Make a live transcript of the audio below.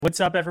What's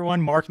up,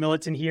 everyone? Mark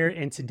Milliton here,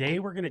 and today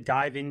we're going to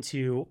dive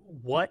into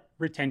what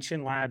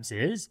Retention Labs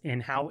is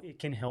and how it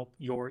can help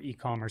your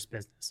e-commerce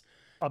business.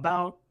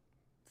 About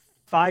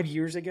 5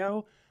 years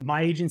ago,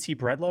 my agency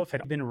Breadloaf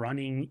had been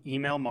running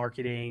email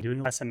marketing,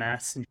 doing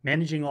SMS, and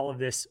managing all of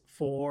this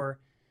for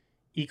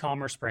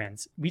e-commerce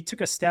brands. We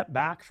took a step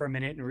back for a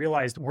minute and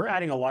realized we're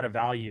adding a lot of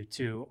value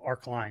to our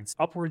clients,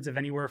 upwards of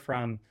anywhere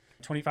from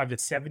 25 to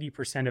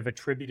 70% of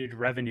attributed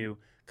revenue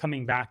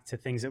coming back to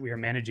things that we are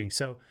managing.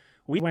 So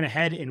we went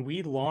ahead and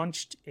we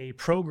launched a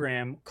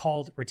program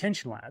called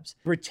Retention Labs.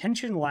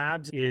 Retention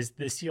Labs is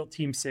the SEAL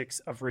Team 6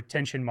 of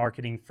retention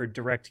marketing for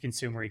direct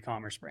consumer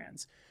e-commerce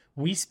brands.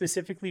 We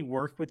specifically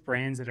work with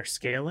brands that are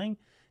scaling,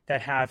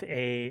 that have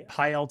a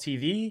high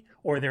LTV,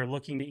 or they're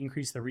looking to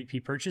increase the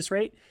repeat purchase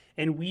rate.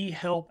 And we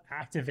help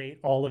activate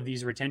all of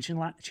these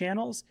retention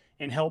channels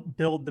and help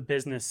build the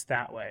business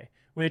that way,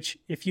 which,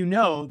 if you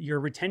know, your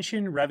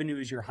retention revenue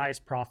is your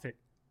highest profit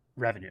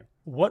revenue.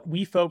 What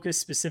we focus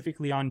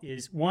specifically on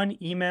is 1,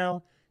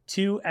 email,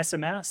 2,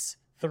 SMS,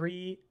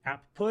 3,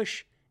 app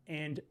push,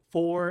 and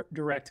 4,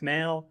 direct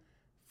mail,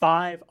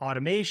 5,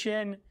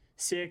 automation,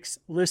 6,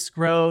 list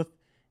growth,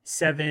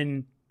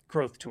 7,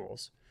 growth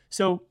tools.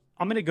 So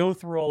I'm going to go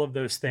through all of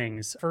those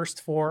things.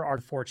 First 4 are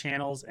 4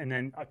 channels, and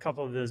then a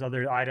couple of those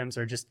other items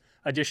are just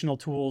additional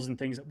tools and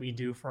things that we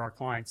do for our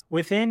clients.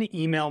 Within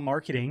email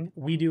marketing,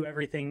 we do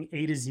everything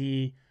A to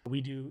Z.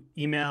 We do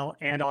email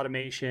and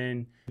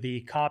automation,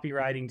 the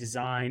copywriting,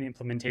 design,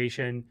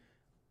 implementation.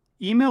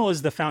 Email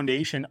is the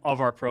foundation of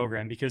our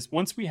program because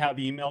once we have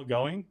email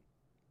going,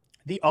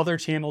 the other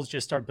channels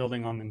just start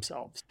building on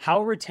themselves.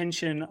 How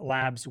Retention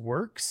Labs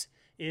works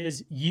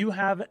is you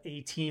have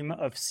a team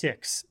of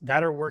 6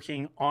 that are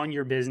working on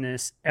your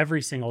business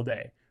every single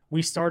day.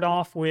 We start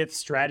off with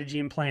strategy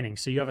and planning.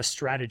 So you have a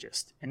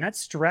strategist, and that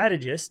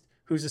strategist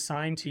who's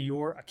assigned to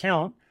your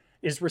account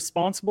is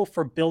responsible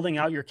for building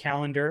out your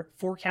calendar,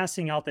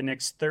 forecasting out the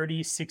next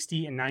 30,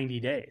 60, and 90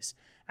 days.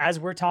 As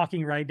we're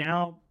talking right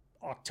now,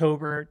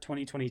 October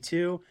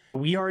 2022,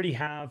 we already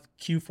have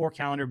Q4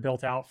 calendar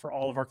built out for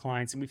all of our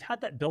clients. And we've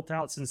had that built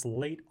out since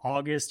late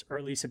August,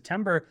 early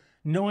September,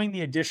 knowing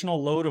the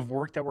additional load of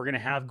work that we're going to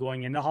have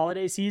going into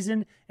holiday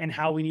season and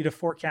how we need to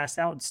forecast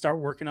out and start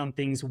working on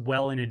things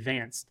well in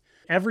advance.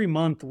 Every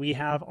month, we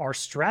have our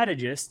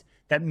strategist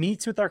that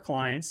meets with our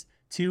clients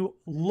to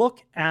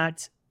look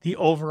at the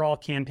overall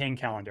campaign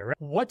calendar. Right?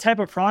 What type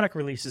of product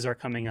releases are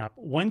coming up?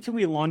 When can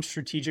we launch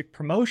strategic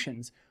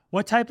promotions?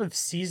 What type of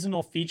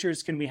seasonal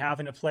features can we have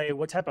into play?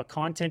 What type of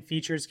content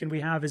features can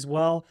we have as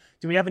well?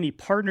 Do we have any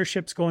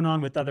partnerships going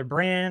on with other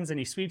brands?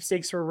 Any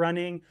sweepstakes we're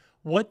running?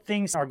 What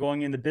things are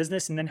going in the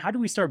business? And then how do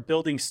we start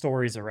building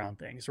stories around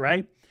things,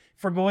 right?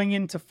 If we're going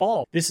into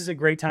fall, this is a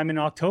great time in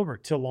October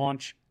to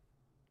launch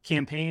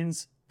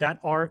campaigns that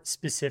are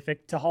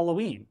specific to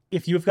Halloween.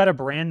 If you've got a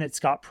brand that's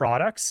got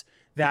products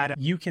that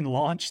you can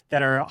launch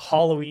that are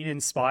Halloween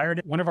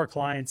inspired, one of our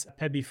clients,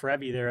 Pebby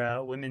Forever, they're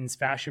a women's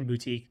fashion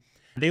boutique.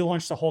 They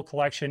launched a whole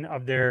collection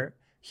of their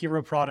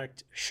hero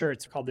product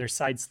shirts called their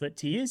side slit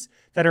tees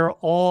that are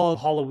all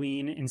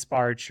Halloween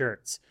inspired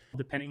shirts.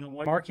 Depending on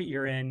what market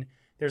you're in,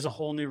 there's a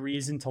whole new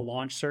reason to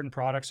launch certain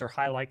products or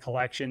highlight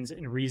collections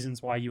and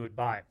reasons why you would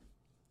buy.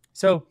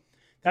 So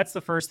that's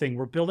the first thing.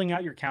 We're building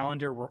out your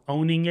calendar, we're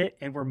owning it,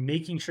 and we're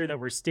making sure that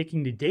we're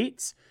sticking to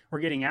dates. We're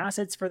getting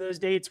assets for those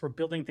dates. We're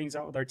building things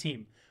out with our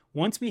team.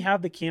 Once we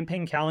have the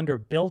campaign calendar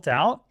built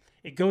out,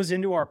 it goes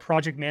into our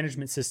project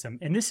management system.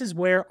 And this is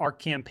where our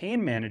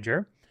campaign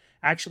manager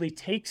actually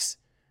takes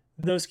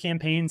those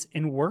campaigns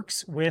and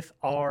works with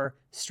our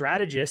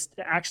strategist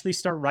to actually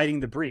start writing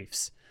the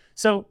briefs.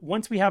 So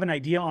once we have an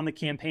idea on the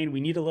campaign,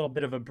 we need a little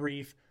bit of a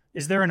brief.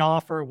 Is there an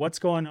offer? What's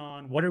going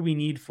on? What do we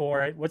need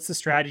for it? What's the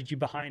strategy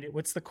behind it?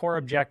 What's the core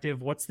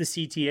objective? What's the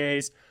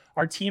CTAs?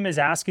 Our team is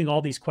asking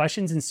all these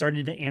questions and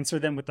starting to answer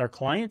them with our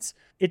clients.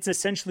 It's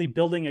essentially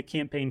building a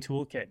campaign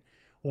toolkit.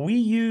 We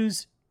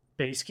use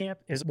Basecamp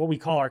is what we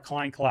call our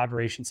client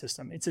collaboration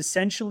system. It's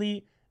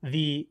essentially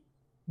the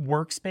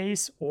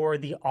workspace or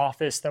the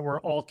office that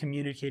we're all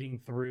communicating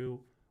through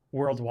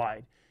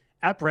worldwide.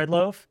 At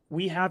Breadloaf,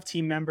 we have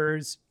team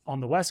members on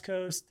the West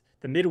Coast,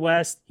 the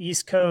Midwest,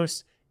 East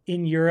Coast,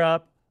 in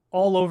Europe,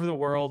 all over the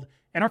world.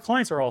 And our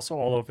clients are also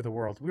all over the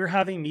world. We're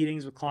having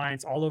meetings with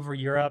clients all over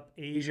Europe,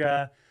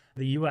 Asia,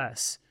 the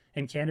US,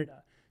 and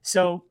Canada.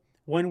 So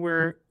when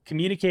we're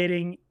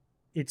communicating,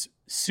 it's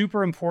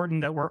super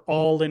important that we're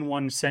all in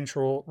one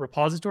central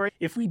repository.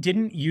 If we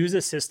didn't use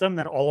a system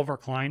that all of our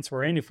clients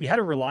were in, if we had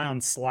to rely on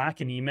Slack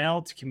and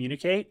email to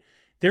communicate,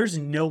 there's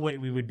no way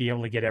we would be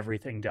able to get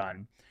everything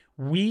done.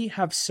 We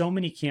have so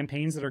many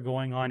campaigns that are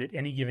going on at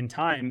any given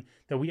time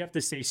that we have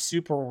to stay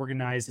super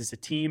organized as a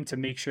team to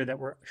make sure that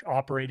we're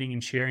operating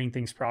and sharing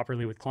things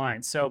properly with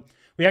clients. So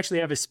we actually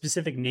have a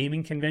specific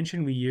naming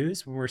convention we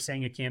use when we're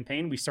saying a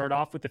campaign. We start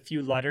off with a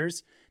few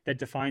letters that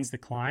defines the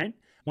client.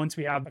 Once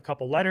we have a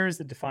couple letters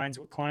that defines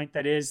what client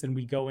that is, then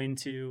we go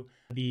into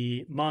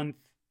the month,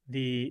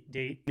 the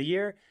date, the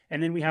year,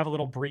 and then we have a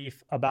little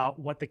brief about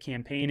what the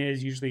campaign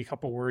is, usually a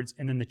couple words,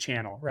 and then the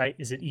channel, right?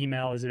 Is it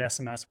email? Is it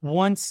SMS?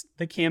 Once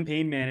the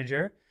campaign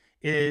manager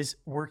is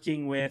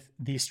working with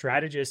the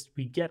strategist,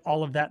 we get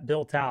all of that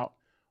built out.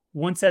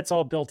 Once that's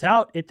all built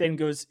out, it then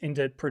goes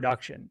into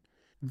production.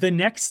 The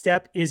next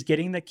step is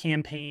getting the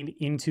campaign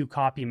into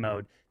copy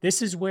mode.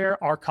 This is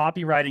where our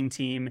copywriting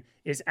team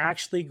is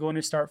actually going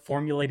to start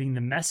formulating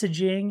the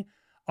messaging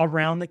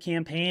around the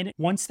campaign.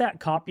 Once that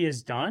copy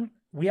is done,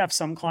 we have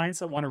some clients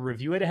that want to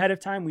review it ahead of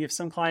time. We have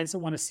some clients that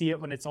want to see it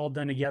when it's all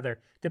done together.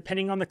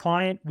 Depending on the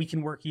client, we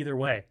can work either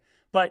way.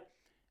 But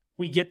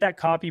we get that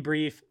copy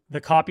brief.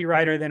 The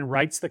copywriter then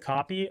writes the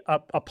copy.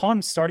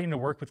 Upon starting to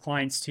work with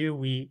clients too,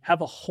 we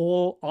have a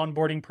whole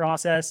onboarding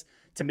process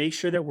to make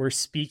sure that we're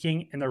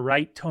speaking in the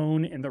right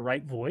tone and the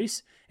right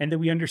voice, and that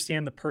we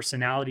understand the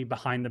personality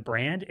behind the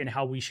brand and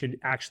how we should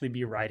actually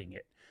be writing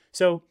it.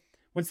 So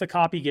once the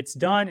copy gets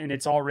done and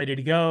it's all ready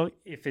to go,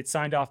 if it's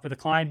signed off by the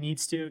client,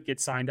 needs to get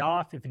signed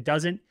off. If it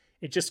doesn't,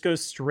 it just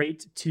goes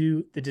straight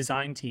to the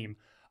design team.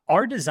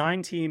 Our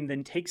design team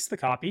then takes the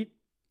copy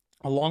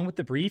along with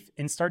the brief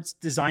and starts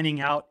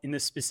designing out in the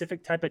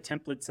specific type of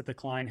templates that the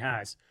client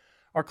has.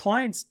 Our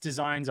clients'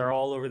 designs are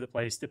all over the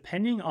place,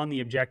 depending on the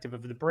objective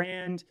of the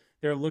brand,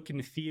 their look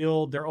and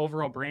feel, their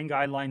overall brand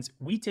guidelines.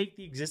 We take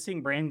the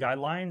existing brand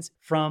guidelines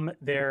from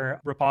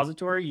their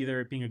repository, either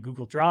it being a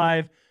Google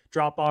Drive,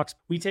 Dropbox.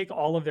 We take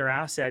all of their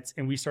assets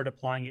and we start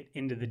applying it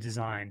into the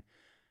design.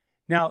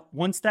 Now,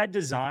 once that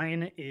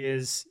design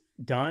is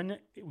done,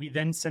 we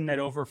then send that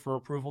over for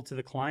approval to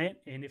the client.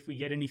 And if we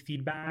get any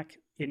feedback,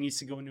 it needs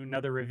to go into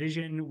another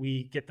revision.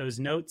 We get those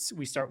notes.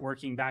 We start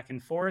working back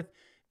and forth.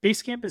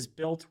 Basecamp is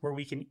built where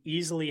we can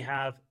easily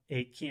have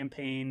a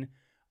campaign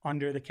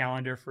under the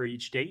calendar for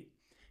each date.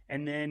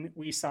 And then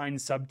we assign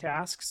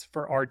subtasks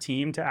for our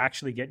team to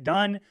actually get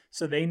done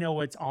so they know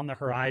what's on the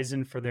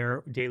horizon for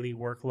their daily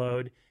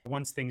workload.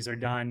 Once things are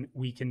done,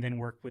 we can then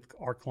work with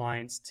our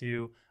clients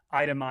to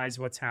itemize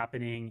what's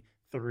happening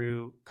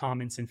through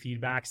comments and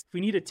feedbacks. If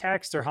we need a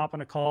text or hop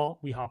on a call,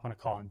 we hop on a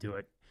call and do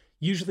it.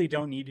 Usually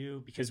don't need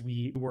to because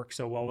we work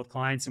so well with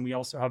clients, and we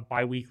also have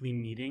bi-weekly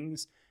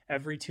meetings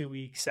every 2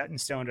 weeks set in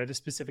stone at a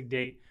specific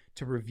date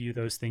to review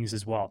those things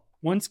as well.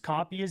 Once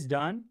copy is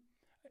done,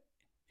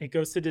 it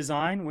goes to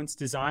design. Once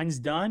design's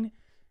done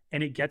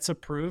and it gets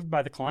approved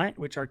by the client,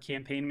 which our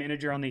campaign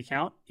manager on the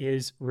account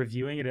is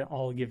reviewing it at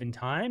all given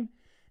time,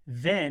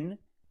 then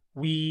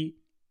we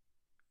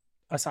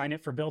assign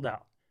it for build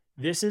out.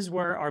 This is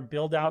where our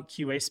build out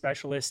QA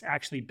specialist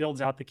actually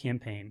builds out the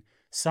campaign.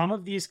 Some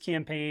of these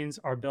campaigns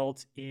are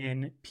built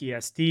in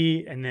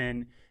PSD and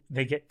then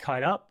they get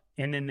cut up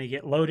and then they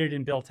get loaded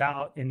and built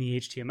out in the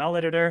HTML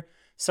editor.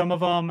 Some of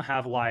them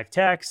have live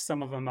text,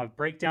 some of them have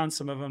breakdowns,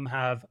 some of them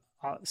have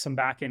some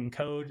backend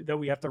code that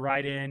we have to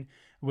write in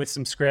with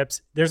some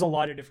scripts. There's a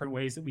lot of different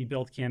ways that we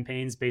build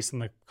campaigns based on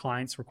the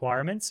client's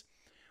requirements.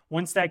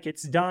 Once that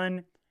gets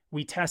done,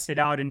 we test it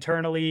out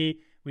internally.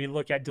 We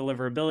look at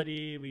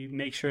deliverability. We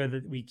make sure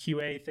that we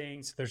QA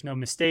things so there's no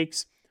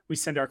mistakes. We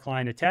send our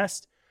client a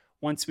test.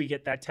 Once we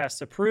get that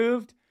test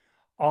approved,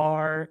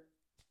 our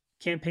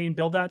campaign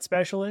build-out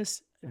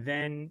specialist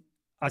then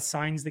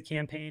assigns the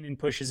campaign and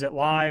pushes it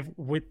live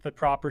with the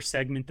proper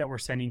segment that we're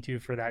sending to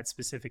for that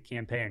specific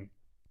campaign.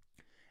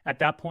 At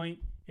that point,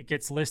 it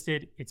gets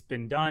listed, it's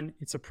been done,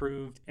 it's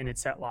approved, and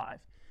it's set live.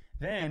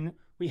 Then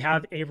we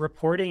have a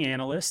reporting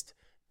analyst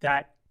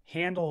that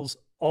handles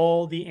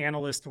all the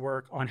analyst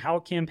work on how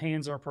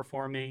campaigns are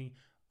performing.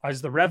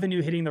 Is the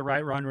revenue hitting the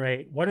right run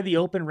rate? What are the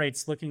open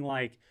rates looking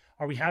like?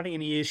 Are we having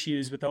any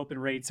issues with open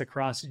rates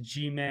across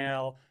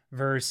Gmail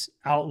versus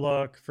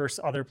Outlook versus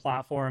other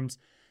platforms?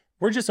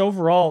 We're just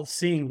overall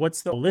seeing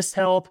what's the list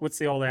health, what's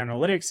the old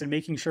analytics, and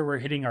making sure we're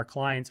hitting our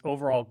clients'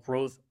 overall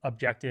growth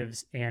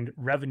objectives and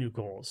revenue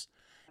goals.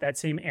 That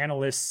same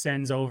analyst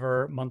sends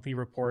over monthly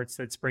reports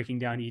that's breaking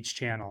down each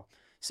channel.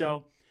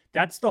 So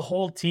that's the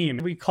whole team.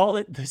 We call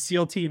it the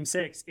SEAL Team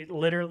 6. It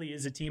literally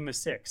is a team of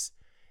 6.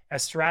 A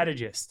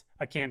strategist,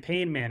 a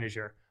campaign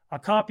manager, a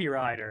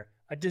copywriter,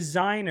 a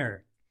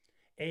designer,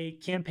 a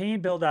campaign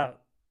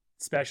build-out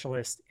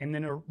specialist, and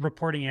then a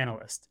reporting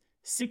analyst.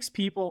 6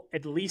 people,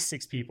 at least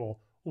 6 people,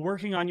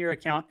 working on your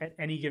account at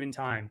any given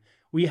time.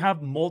 We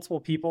have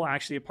multiple people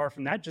actually apart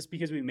from that, just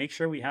because we make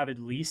sure we have at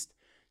least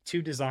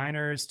 2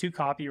 designers, 2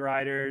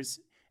 copywriters,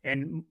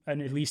 and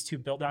at least 2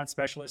 build-out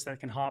specialists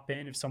that can hop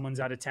in if someone's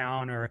out of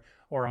town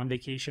or on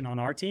vacation on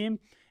our team.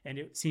 And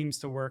it seems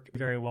to work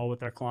very well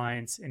with our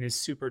clients and is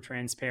super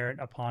transparent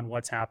upon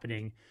what's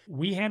happening.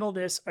 We handle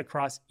this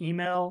across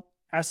email,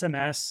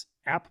 SMS,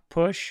 app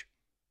push,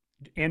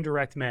 and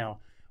direct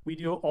mail. We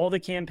do all the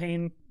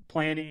campaign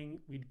planning,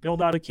 we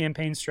build out a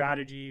campaign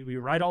strategy, we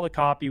write all the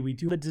copy, we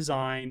do the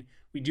design,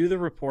 we do the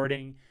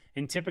reporting,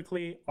 and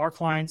typically our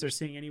clients are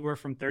seeing anywhere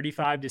from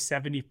 35 to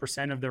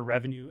 70% of their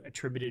revenue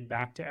attributed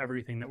back to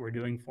everything that we're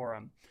doing for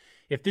them.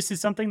 If this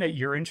is something that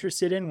you're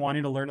interested in,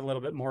 wanting to learn a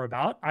little bit more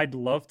about, I'd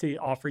love to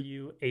offer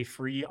you a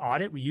free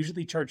audit. We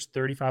usually charge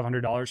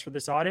 $3,500 for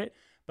this audit,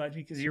 but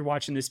because you're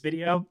watching this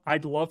video,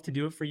 I'd love to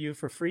do it for you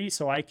for free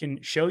so I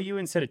can show you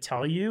instead of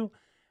tell you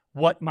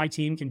what my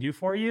team can do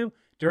for you.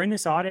 During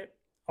this audit,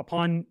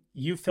 upon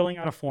you filling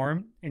out a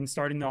form and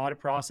starting the audit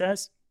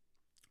process,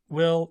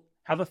 we'll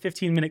have a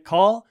 15-minute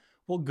call.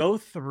 We'll go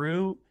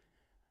through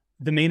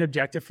the main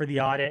objective for the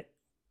audit,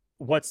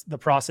 what the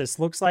process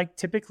looks like.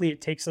 Typically,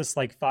 it takes us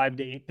like 5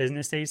 to 8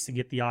 business days to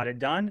get the audit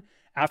done.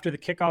 After the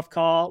kickoff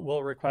call,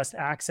 we'll request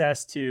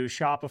access to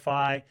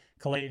Shopify,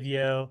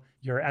 Klaviyo,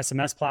 your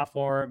SMS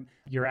platform,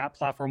 your app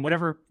platform,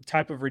 whatever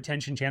type of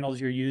retention channels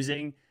you're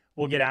using,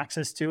 we'll get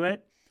access to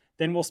it.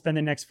 Then we'll spend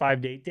the next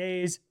 5 to 8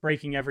 days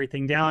breaking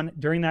everything down.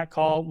 During that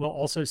call, we'll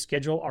also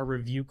schedule our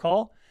review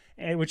call,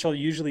 which will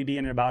usually be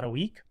in about a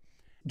week.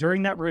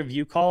 During that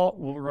review call,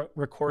 we'll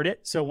record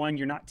it. So one,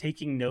 you're not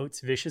taking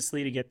notes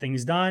viciously to get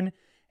things done.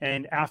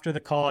 And after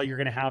the call, you're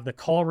going to have the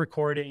call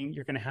recording.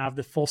 You're going to have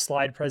the full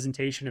slide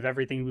presentation of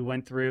everything we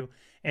went through.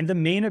 And the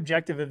main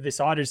objective of this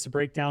audit is to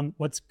break down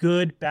what's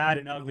good, bad,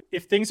 and ugly.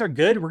 If things are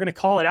good, we're going to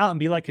call it out and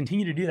be like,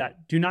 continue to do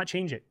that. Do not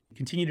change it.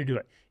 Continue to do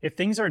it. If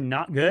things are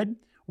not good,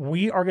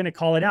 we are going to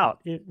call it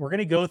out. We're going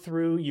to go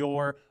through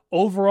your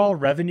overall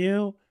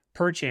revenue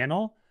per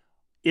channel.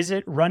 Is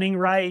it running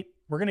right?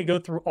 We're going to go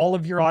through all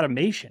of your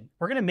automation.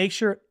 We're going to make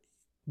sure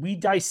we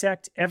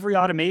dissect every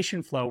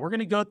automation flow. We're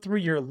going to go through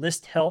your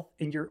list health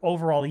and your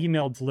overall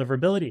email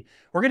deliverability.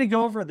 We're going to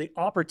go over the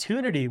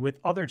opportunity with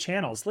other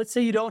channels. Let's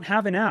say you don't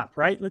have an app,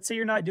 right? Let's say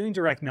you're not doing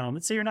direct mail.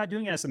 Let's say you're not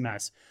doing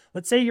SMS.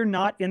 Let's say you're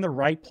not in the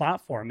right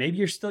platform. Maybe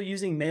you're still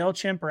using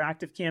MailChimp or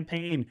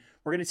ActiveCampaign.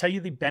 We're going to tell you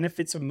the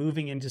benefits of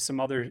moving into some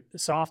other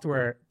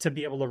software to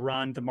be able to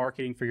run the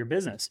marketing for your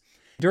business.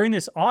 During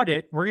this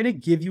audit, we're going to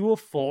give you a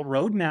full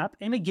roadmap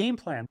and a game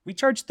plan. We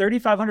charge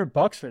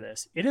 $3,500 for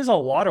this. It is a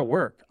lot of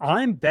work.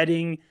 I'm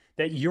betting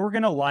that you're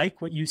going to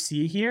like what you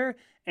see here,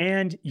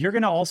 and you're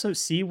going to also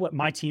see what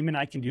my team and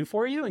I can do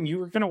for you, and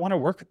you're going to want to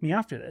work with me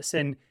after this.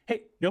 And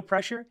hey, no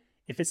pressure.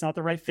 If it's not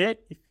the right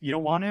fit, if you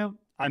don't want to,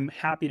 I'm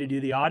happy to do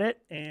the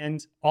audit,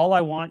 and all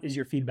I want is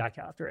your feedback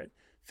after it.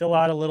 Fill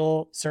out a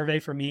little survey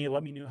for me.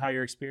 Let me know how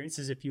your experience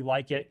is. If you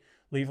like it,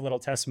 leave a little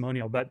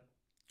testimonial. But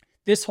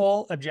this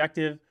whole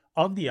objective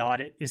of the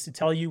audit is to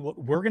tell you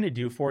what we're going to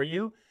do for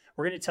you.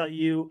 We're going to tell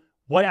you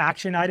what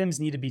action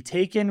items need to be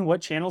taken, what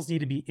channels need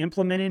to be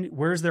implemented,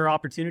 where's their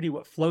opportunity,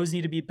 what flows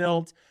need to be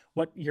built,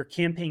 what your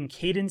campaign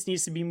cadence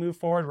needs to be moved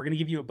forward. We're going to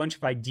give you a bunch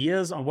of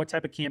ideas on what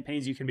type of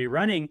campaigns you can be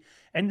running.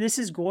 And this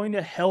is going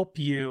to help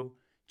you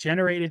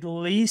generate at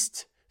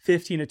least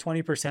 15 to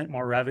 20%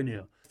 more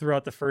revenue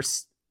throughout the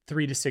first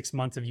 3 to 6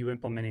 months of you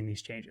implementing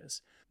these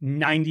changes.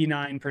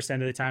 99% of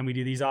the time we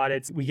do these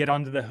audits, we get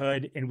under the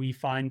hood and we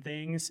find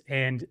things,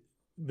 and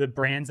the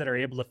brands that are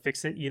able to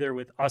fix it, either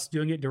with us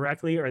doing it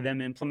directly or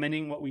them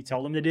implementing what we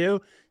tell them to do,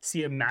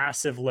 see a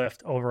massive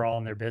lift overall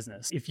in their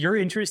business. If you're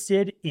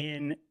interested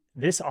in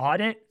this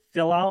audit,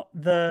 fill out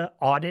the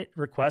audit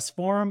request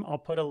form. I'll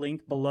put a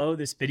link below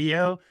this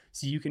video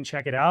so you can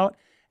check it out.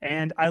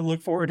 And I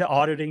look forward to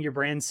auditing your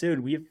brand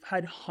soon. We've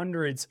had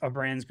hundreds of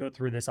brands go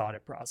through this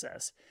audit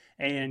process,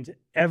 and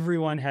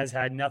everyone has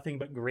had nothing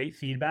but great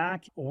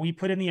feedback. We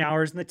put in the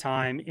hours and the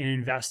time and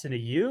invest into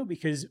you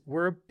because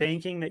we're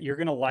banking that you're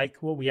going to like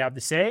what we have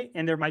to say,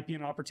 and there might be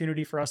an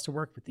opportunity for us to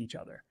work with each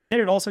other.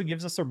 And it also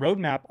gives us a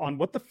roadmap on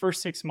what the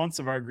first 6 months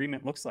of our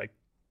agreement looks like.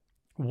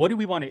 What do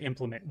we want to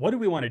implement? What do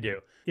we want to do?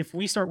 If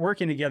we start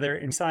working together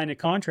and sign a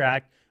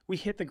contract, we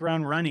hit the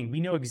ground running.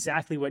 We know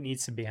exactly what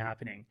needs to be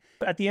happening.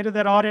 At the end of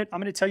that audit, I'm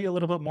going to tell you a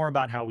little bit more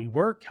about how we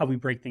work, how we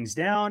break things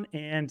down,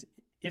 and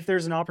if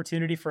there's an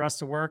opportunity for us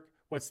to work,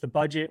 what's the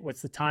budget,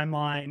 what's the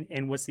timeline,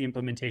 and what's the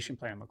implementation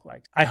plan look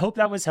like. I hope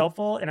that was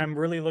helpful, and I'm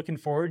really looking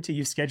forward to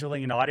you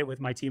scheduling an audit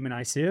with my team and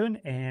I soon,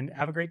 and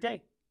have a great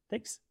day.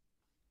 Thanks.